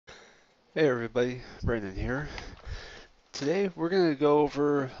Hey everybody, Brandon here. Today we're going to go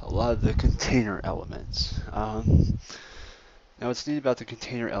over a lot of the container elements. Now what's neat about the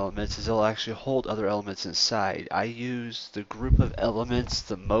container elements is they'll actually hold other elements inside. I use the group of elements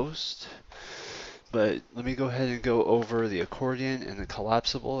the most, but let me go ahead and go over the accordion and the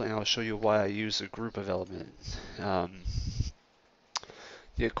collapsible, and I'll show you why I use a group of elements.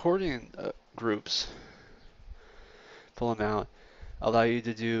 The accordion groups, pull them out, allow you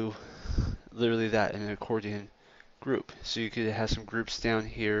to do literally that in an accordion group. So you could have some groups down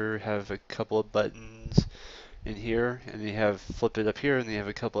here, have a couple of buttons in here, and you have flip it up here, and you have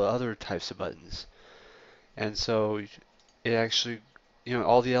a couple of other types of buttons. And so it actually,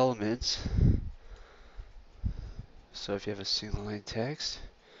 all the elements. So if you have a single line text,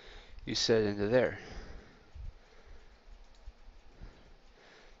 you set it into there.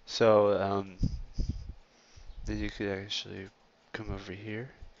 So then you could actually come over here,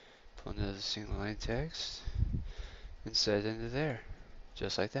 pull another single line text, and set it into there,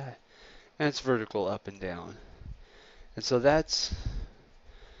 just like that. And it's vertical up and down. And so that's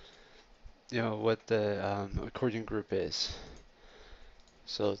what the accordion group is.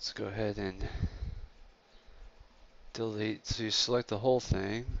 So let's go ahead and delete. So you select the whole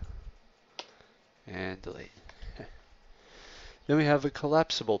thing and delete. Then we have a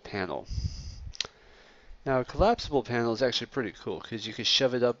collapsible panel. Now a collapsible panel is actually pretty cool because you can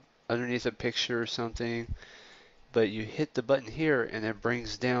shove it up underneath a picture or something, but you hit the button here and it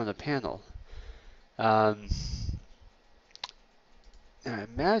brings down a panel. Um, now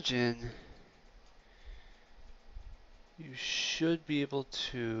imagine you should be able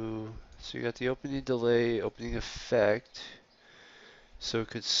to, so you got the opening delay, opening effect, so it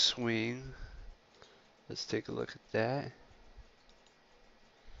could swing. Let's take a look at that.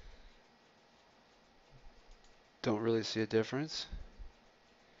 Don't really see a difference.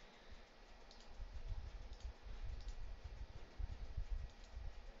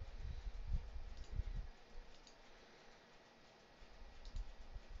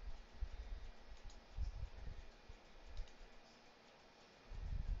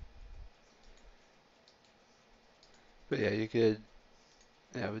 But yeah, you could,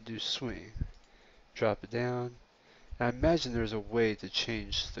 that would do swing. Drop it down. I imagine there's a way to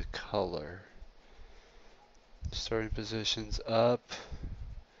change the color. Starting positions up.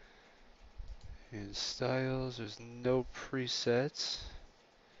 In styles, there's no presets.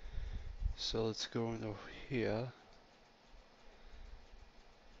 So let's go into here.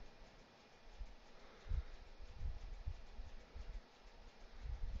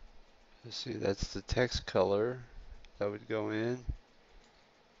 Let's see, that's the text color that would go in.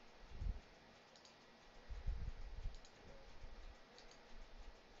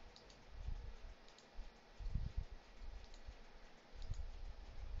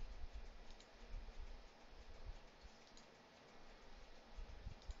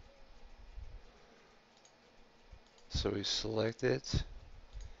 So we select it.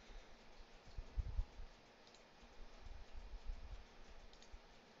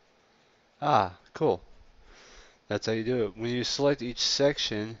 Ah, cool. That's how you do it. When you select each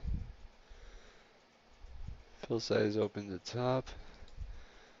section, fill size open the top.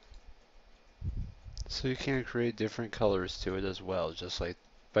 So you can create different colors to it as well, just like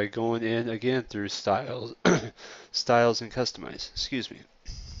by going in again through styles, styles and customize. Excuse me.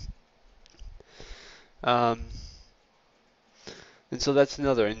 Um, and so that's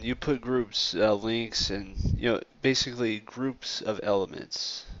another. And you put groups, links, and basically groups of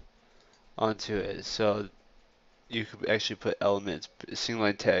elements onto it. So you could actually put elements, single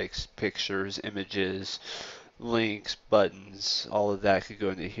line text, pictures, images, links, buttons. All of that could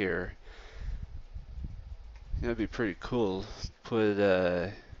go into here. It'd be pretty cool. Put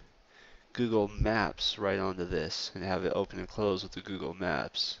Google Maps right onto this and have it open and close with the Google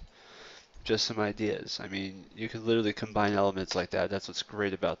Maps. Just some ideas. I mean, you can literally combine elements like that. That's what's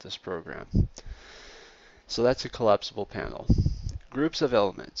great about this program. So that's a collapsible panel. Groups of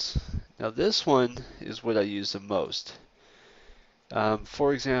elements. Now this one is what I use the most.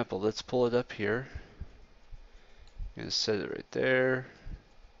 For example, let's pull it up here. I'm going to set it right there.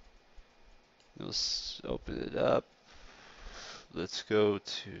 Let's open it up. Let's go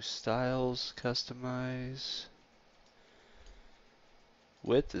to styles, customize.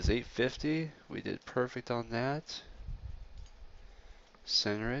 Width is 850. We did perfect on that.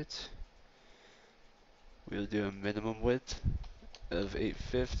 Center it. We'll do a minimum width of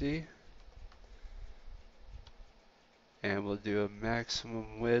 850. And we'll do a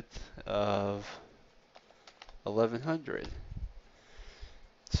maximum width of 1100.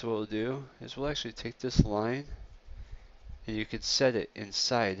 So what we'll do is we'll actually take this line And you can set it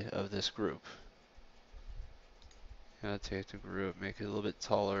inside of this group. And I'll take the group, make it a little bit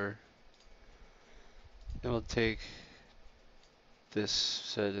taller. And we'll take this,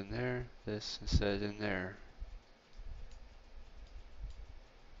 set it in there, this, and set it in there.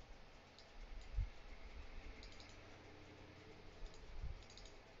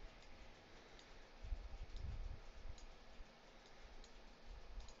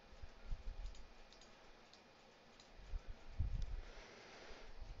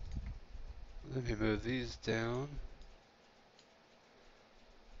 Let me move these down.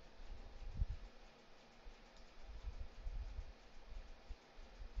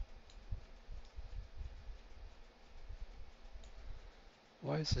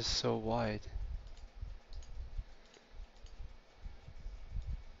 Why is this so wide?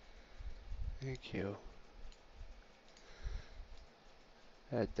 Thank you.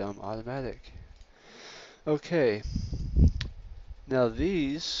 That dumb automatic. Okay, now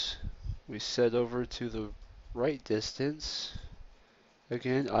these we set over to the right distance.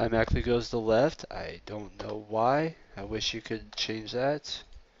 Again, automatically goes to left. I don't know why. I wish you could change that.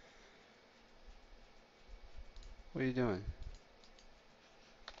 What are you doing?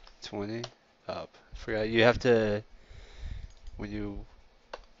 20 up. Forgot you have to, when you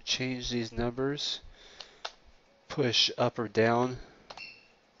change these numbers, push up or down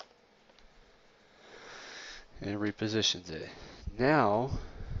and it repositions it. Now,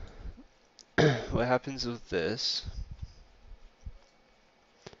 what happens with this?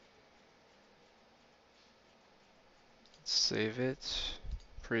 Save it,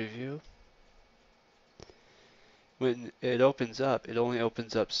 preview. When it opens up, it only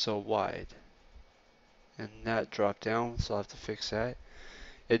opens up so wide. And that dropped down, so I'll have to fix that.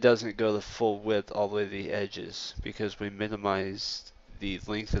 It doesn't go the full width all the way to the edges because we minimized the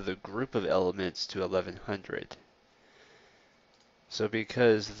length of the group of elements to 1100. So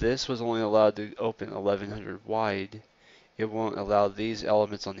because this was only allowed to open 1100 wide, it won't allow these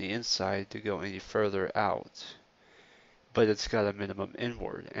elements on the inside to go any further out. But it's got a minimum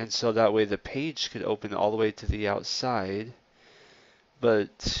inward. And so that way the page could open all the way to the outside.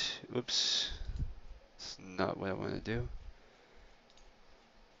 But, oops, it's not what I want to do.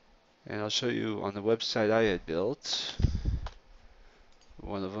 And I'll show you on the website I had built.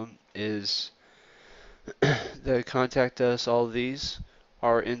 One of them is the contact us, all of these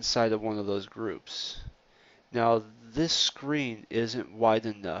are inside of one of those groups. Now this screen isn't wide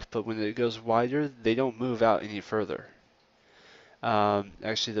enough, but when it goes wider, they don't move out any further.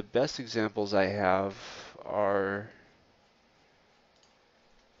 Actually, the best examples I have are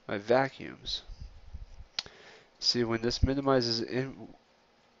my vacuums. See, when this minimizes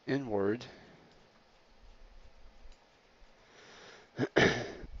inward,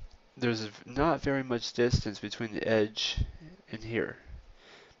 there's not very much distance between the edge and here.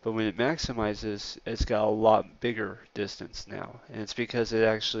 But when it maximizes, it's got a lot bigger distance now. And it's because it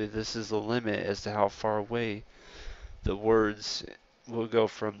actually, this is the limit as to how far away the words will go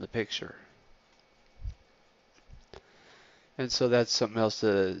from the picture. And so that's something else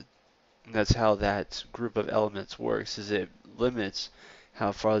that's how that group of elements works, is it limits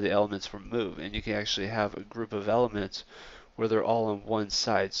how far the elements will move. And you can actually have a group of elements where they're all on one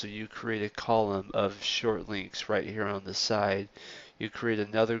side. So you create a column of short links right here on the side. You create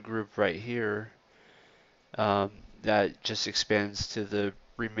another group right here that just expands to the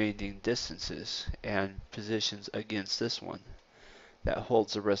remaining distances and positions against this one that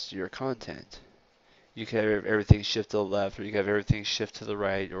holds the rest of your content. You can have everything shift to the left, or you can have everything shift to the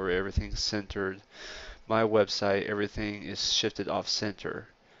right, or everything centered. My website, everything is shifted off center.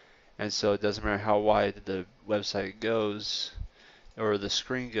 And so it doesn't matter how wide the website goes or the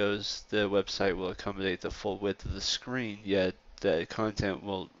screen goes, the website will accommodate the full width of the screen, yet the content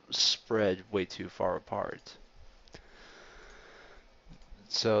will spread way too far apart.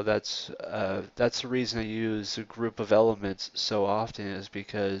 So that's the reason I use a group of elements so often, is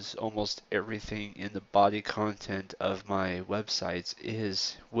because almost everything in the body content of my websites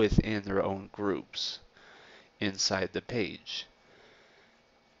is within their own groups inside the page.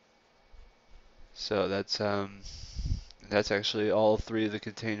 So that's actually all three of the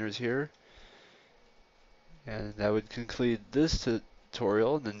containers here. And that would conclude this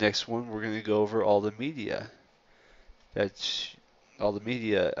tutorial. In the next one, we're going to go over all the media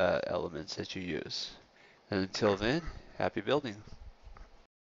elements that you use. And until then, happy building.